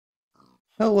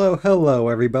Hello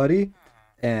everybody.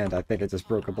 And I think I just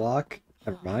broke a block.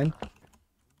 Never mind.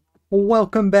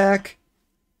 Welcome back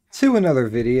to another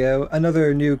video,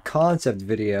 another new concept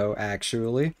video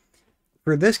actually.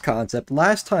 For this concept,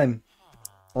 last time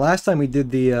we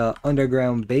did the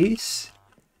underground base,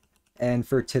 and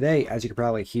for today, as you can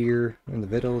probably hear in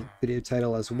the video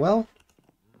title as well,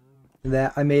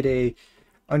 that I made a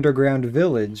underground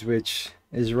village which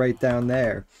is right down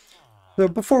there. So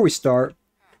before we start,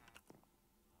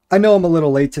 I know I'm a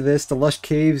little late to this. The Lush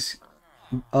Caves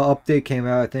update came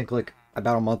out, I think, like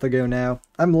about a month ago now.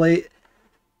 I'm late,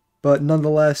 but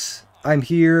nonetheless, I'm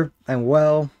here, I'm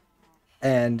well,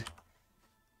 and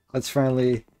let's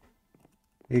finally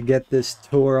get this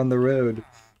tour on the road.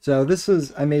 So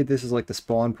I made this as like the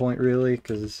spawn point really,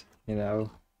 because, you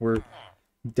know, we're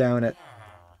down at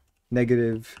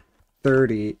negative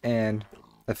 30, and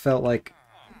I felt like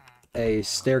a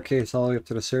staircase all the way up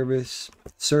to the surface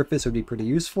would be pretty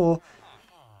useful.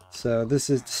 So this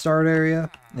is the start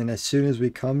area, and as soon as we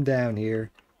come down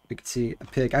here, we can see a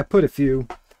pig. I put a few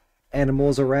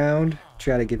animals around,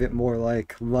 try to give it more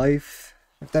like life,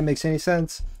 if that makes any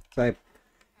sense. So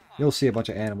you'll see a bunch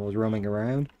of animals roaming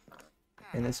around,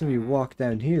 and as soon as we walk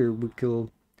down here, we can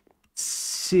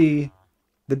see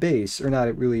the base, or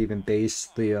not really even base,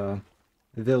 the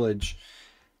village.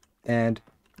 And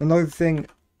another thing,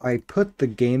 I put the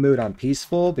game mode on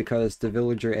peaceful because the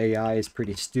villager AI is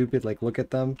pretty stupid, like look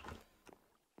at them.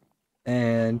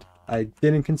 And I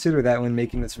didn't consider that when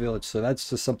making this village, so that's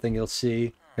just something you'll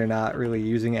see. They're not really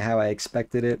using it how I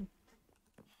expected it.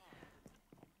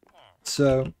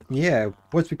 So yeah,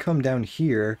 once we come down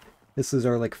here, this is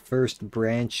our like first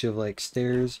branch of like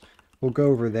stairs. We'll go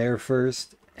over there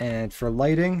first, and for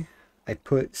lighting, I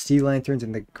put sea lanterns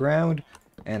in the ground.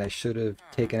 And I should have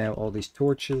taken out all these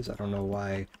torches. I don't know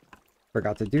why I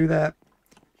forgot to do that.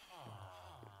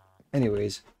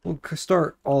 Anyways, we'll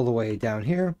start all the way down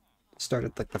here. Start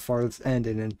at like the farthest end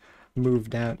and then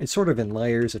move down. It's sort of in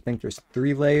layers. I think there's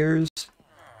 3 layers.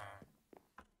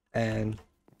 And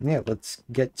yeah, let's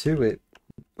get to it.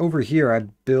 Over here, I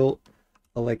built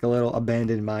like a little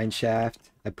abandoned mine shaft.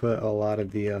 I put a lot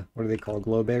of the, what are they called,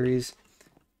 glowberries.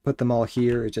 Put them all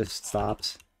here. It just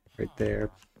stops right there,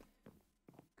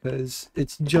 because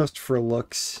it's just for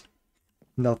looks,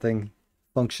 nothing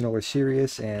functional or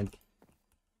serious, and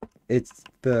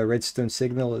the redstone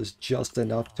signal is just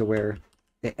enough to where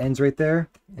it ends right there,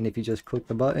 and if you just click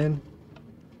the button,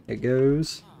 it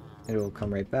goes, and it will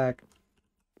come right back.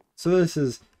 So this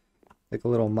is like a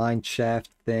little mine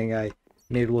shaft thing. I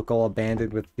made it look all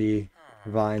abandoned with the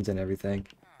vines and everything.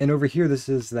 And over here, this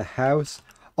is the house.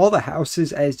 All the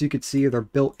houses, as you can see, they're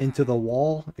built into the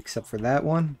wall, except for that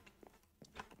one.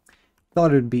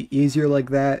 Thought it would be easier like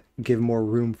that, give more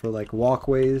room for like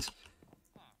walkways.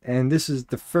 And this is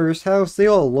the first house. They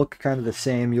all look kind of the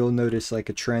same. You'll notice like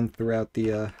a trend throughout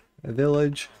the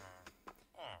village.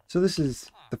 So this is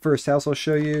the first house I'll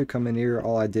show you. Come in here,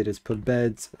 all I did is put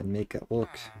beds and make it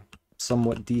look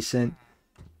somewhat decent.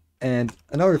 And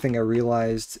another thing I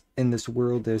realized in this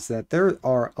world is that there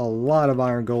are a lot of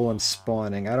iron golems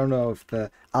spawning. I don't know if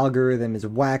the algorithm is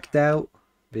whacked out,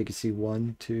 but you can see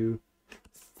 1, 2,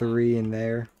 3 in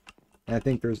there, and I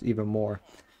think there's even more.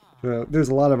 So there's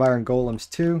a lot of iron golems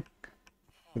too,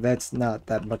 but that's not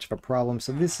that much of a problem.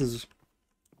 So this is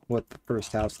what the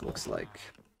first house looks like.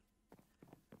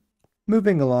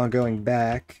 Moving along, going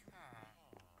back,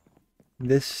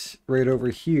 this right over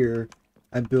here,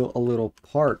 I built a little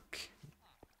park,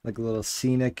 like a little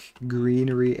scenic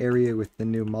greenery area with the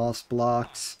new moss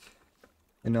blocks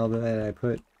and all that. I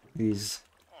put these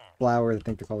flowers, I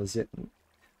think they're called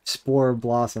spore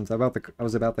blossoms. I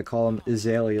was about to call them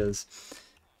azaleas.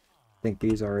 I think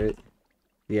these are it.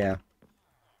 Yeah.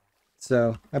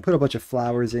 So I put a bunch of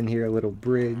flowers in here, a little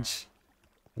bridge,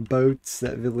 boats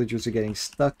that villagers are getting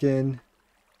stuck in,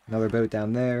 another boat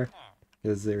down there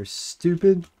because they're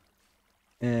stupid,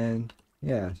 and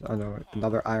yeah, I know,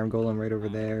 another iron golem right over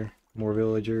there, more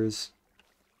villagers.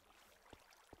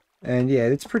 And yeah,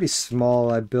 it's pretty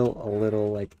small. I built a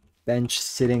little like bench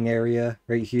sitting area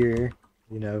right here.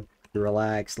 You know, you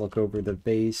relax, look over the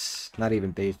base. Not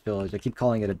even base village. I keep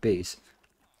calling it a base.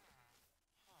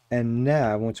 And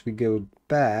now, once we go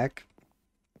back,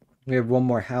 we have one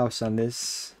more house on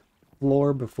this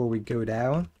floor before we go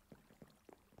down,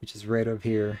 which is right over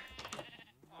here.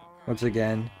 Once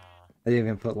again, I didn't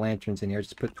even put lanterns in here. I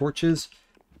just put torches.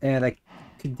 And I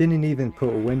didn't even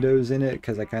put windows in it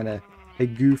because I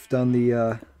goofed on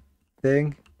the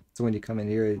thing. So when you come in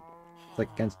here, it's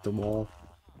like against the wall.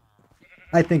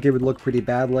 I think it would look pretty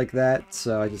bad like that,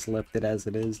 so I just left it as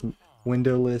it is,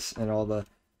 windowless, and all the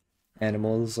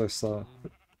animals are so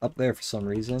up there for some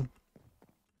reason.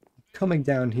 Coming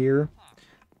down here,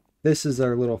 this is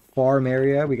our little farm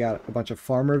area. We got a bunch of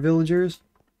farmer villagers.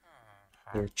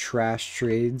 They're trash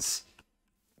trades,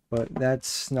 but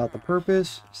that's not the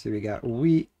purpose. So we got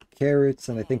wheat, carrots,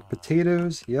 and I think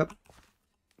potatoes. Yep.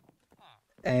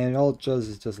 And all it does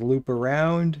is just loop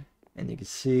around, and you can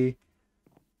see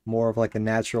more of like a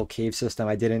natural cave system.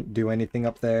 I didn't do anything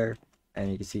up there,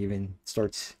 and you can see even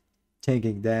starts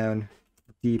tanking down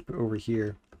deep over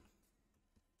here.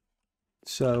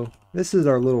 So this is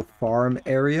our little farm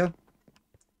area,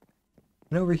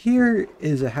 and over here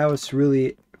is a house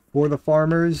really for the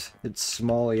farmers. It's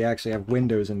small. You actually have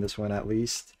windows in this one at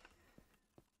least,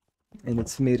 and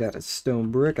it's made out of stone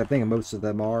brick. I think most of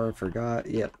them are. I forgot.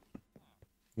 Yep.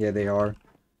 Yeah, they are.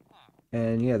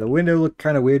 And yeah, the window looked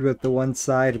kind of weird with the one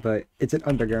side, but it's an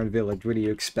underground village. What do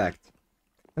you expect?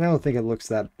 And I don't think it looks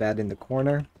that bad in the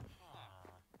corner.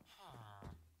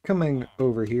 Coming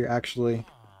over here, actually.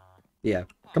 Yeah,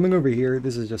 coming over here,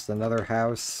 this is just another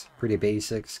house. Pretty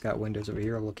basic. It's got windows over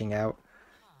here looking out.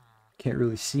 Can't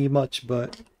really see much,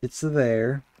 but it's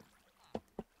there.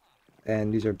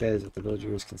 And these are beds that the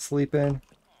villagers can sleep in.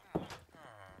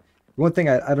 One thing,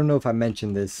 I don't know if I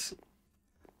mentioned this.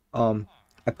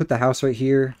 I put the house right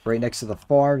here, right next to the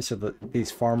farm, so that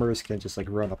these farmers can just like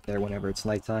run up there whenever it's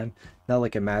nighttime. Not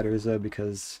like it matters though,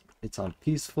 because it's on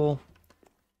peaceful.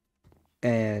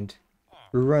 And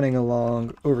we're running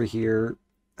along over here.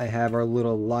 I have our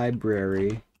little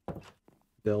library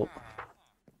built.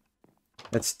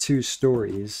 That's 2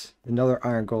 stories. Another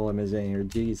iron golem is in here.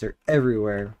 Geez, they're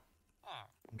everywhere.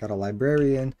 Got a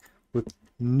librarian with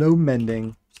no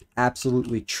mending.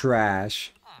 Absolutely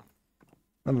trash.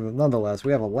 Nonetheless,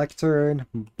 we have a lectern,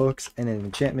 books, and an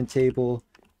enchantment table.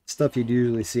 Stuff you'd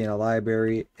usually see in a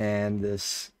library. And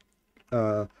this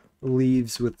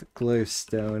leaves with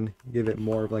glowstone. Give it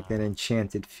more of like an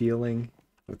enchanted feeling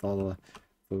with all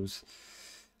those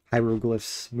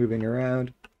hieroglyphs moving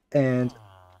around. And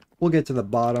we'll get to the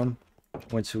bottom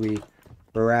once we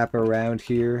wrap around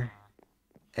here.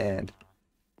 And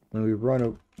when we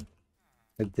run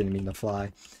I didn't mean to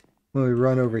fly. When we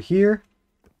run over here,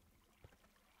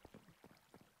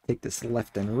 take this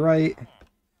left and right.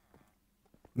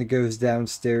 It goes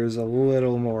downstairs a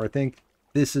little more. I think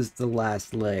this is the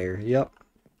last layer. Yep.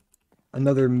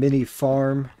 Another mini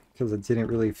farm, because I didn't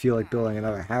really feel like building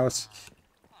another house.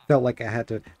 Felt like I had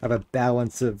to have a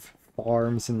balance of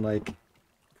farms and like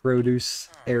produce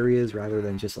areas rather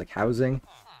than just like housing.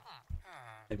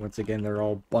 And once again, they're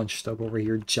all bunched up over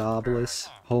here, jobless,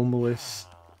 homeless,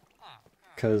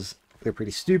 because they're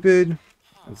pretty stupid.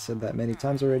 I've said that many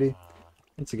times already.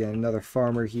 Once again, another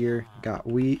farmer here, got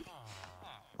wheat,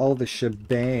 all the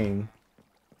shebang.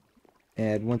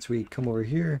 And once we come over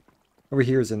here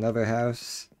is another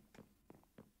house.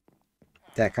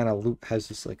 That kind of loop has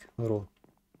this like little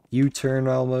U-turn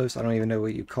almost. I don't even know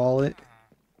what you call it.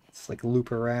 It's like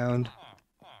loop around.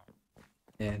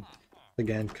 And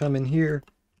again, come in here.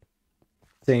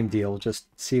 Same deal, just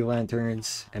sea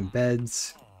lanterns and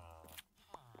beds.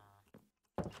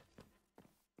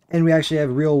 And we actually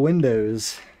have real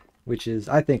windows, which is,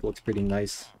 I think, looks pretty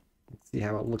nice. Let's see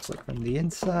how it looks like from the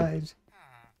inside.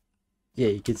 Yeah,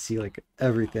 you can see like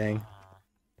everything.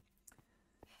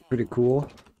 Pretty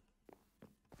cool.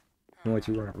 And once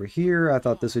you run over here, I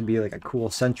thought this would be like a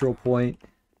cool central point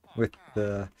with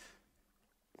the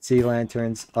sea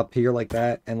lanterns up here like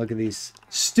that. And look at these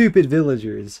stupid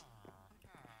villagers.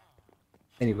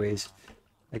 Anyways,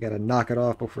 I gotta knock it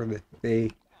off before they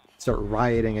start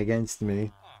rioting against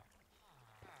me.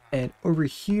 And over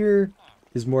here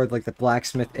is more like the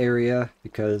blacksmith area,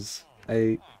 because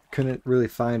I couldn't really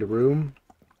find a room.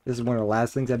 This is one of the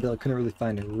last things I built. I couldn't really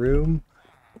find a room.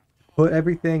 Put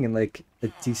everything in like a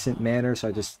decent manner, so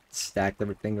I just stacked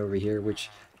everything over here, which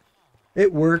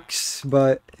it works,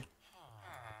 but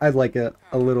I'd like it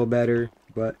a little better.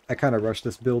 But I kind of rushed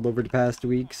this build over the past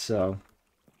week, so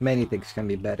many things can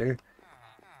be better,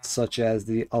 such as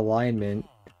the alignment.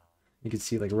 You can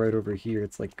see like right over here,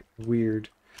 it's like weird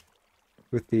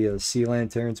with the sea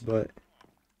lanterns, but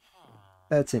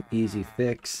that's an easy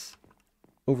fix.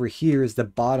 Over here is the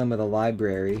bottom of the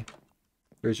library.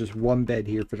 There's just one bed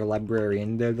here for the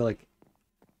librarian. They're like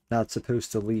not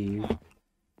supposed to leave.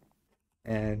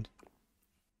 And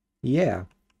yeah,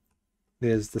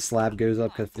 there's the slab goes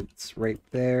up because it's right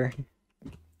there.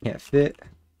 Can't fit.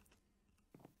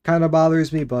 Kind of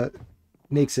bothers me, but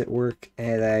makes it work.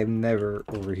 And I'm never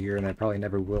over here, and I probably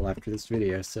never will after this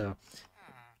video. So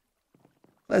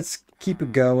let's keep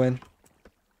it going.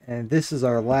 And this is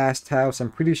our last house.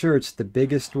 I'm pretty sure it's the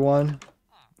biggest one.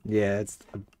 Yeah, it's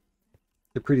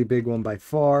a pretty big one by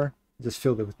far. Just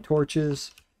filled it with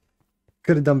torches.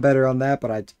 Could have done better on that,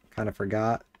 but I kind of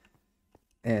forgot.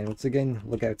 And once again,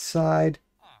 look outside.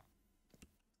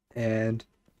 And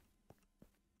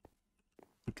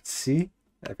you can see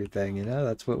everything, you know?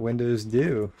 That's what windows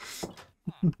do.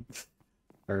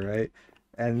 Alright.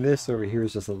 And this over here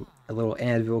is just a little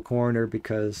anvil corner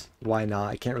because why not?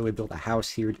 I can't really build a house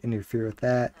here to interfere with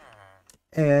that.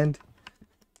 And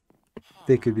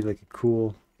they could be like a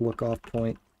cool look off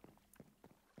point.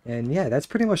 And yeah, that's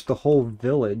pretty much the whole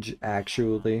village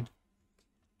actually.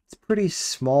 It's pretty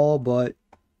small, but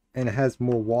and it has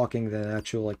more walking than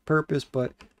actual like purpose,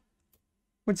 but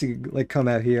once you like come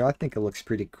out here, I think it looks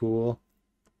pretty cool.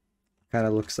 Kind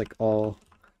of looks like all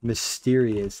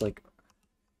mysterious. Like,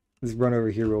 let's run over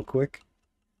here real quick.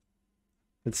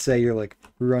 Let's say you're like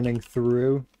running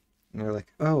through and you're like,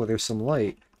 oh, there's some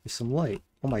light. There's some light.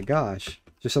 Oh my gosh.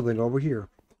 There's something over here.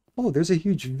 Oh, there's a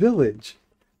huge village.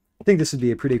 I think this would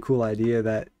be a pretty cool idea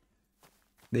that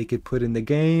they could put in the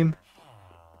game,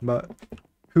 but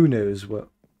who knows what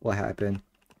will happen.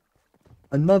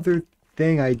 Another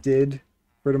thing I did,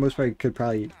 for the most part, you could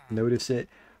probably notice it.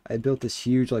 I built this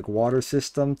huge like water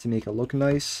system to make it look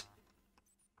nice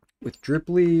with drip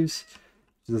leaves.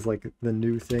 This is like the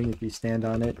new thing. If you stand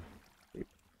on it,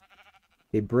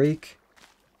 they break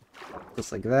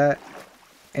just like that.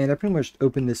 And I pretty much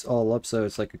opened this all up so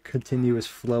it's like a continuous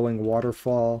flowing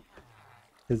waterfall.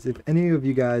 Because if any of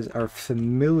you guys are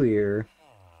familiar,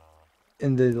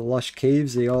 in the Lush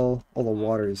caves, all the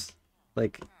water's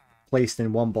like placed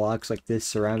in one blocks like this,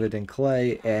 surrounded in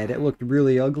clay, and it looked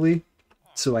really ugly.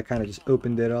 So I kind of just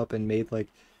opened it up and made like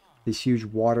this huge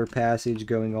water passage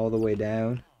going all the way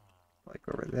down, like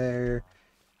over there,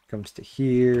 comes to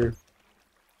here,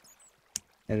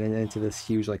 and then into this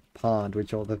huge like pond,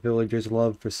 which all the villagers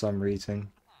love for some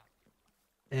reason.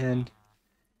 And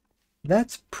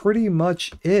that's pretty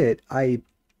much it.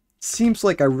 Seems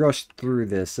like I rushed through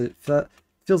this. It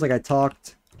feels like I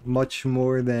talked much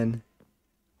more than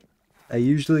I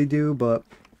usually do, but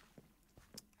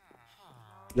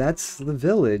that's the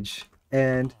village.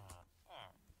 And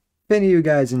if any of you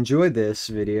guys enjoyed this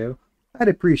video, I'd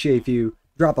appreciate if you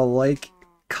drop a like,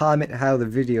 comment how the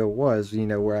video was, you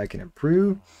know, where I can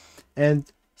improve, and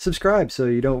subscribe so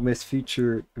you don't miss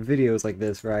future videos like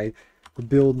this, where I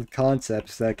build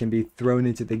concepts that can be thrown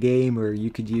into the game or you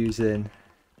could use in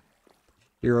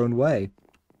your own way.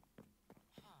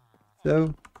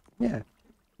 So, yeah.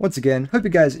 Once again, hope you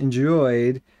guys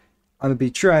enjoyed. I'm going to be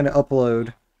trying to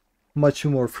upload much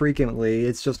more frequently.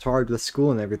 It's just hard with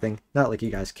school and everything. Not like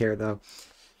you guys care, though.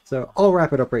 So, I'll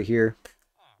wrap it up right here.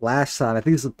 Last time, I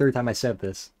think this is the third time I said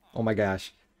this. Oh my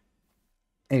gosh.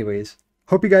 Anyways,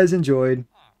 hope you guys enjoyed.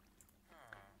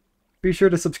 Be sure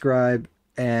to subscribe,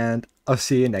 and I'll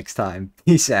see you next time.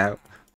 Peace out.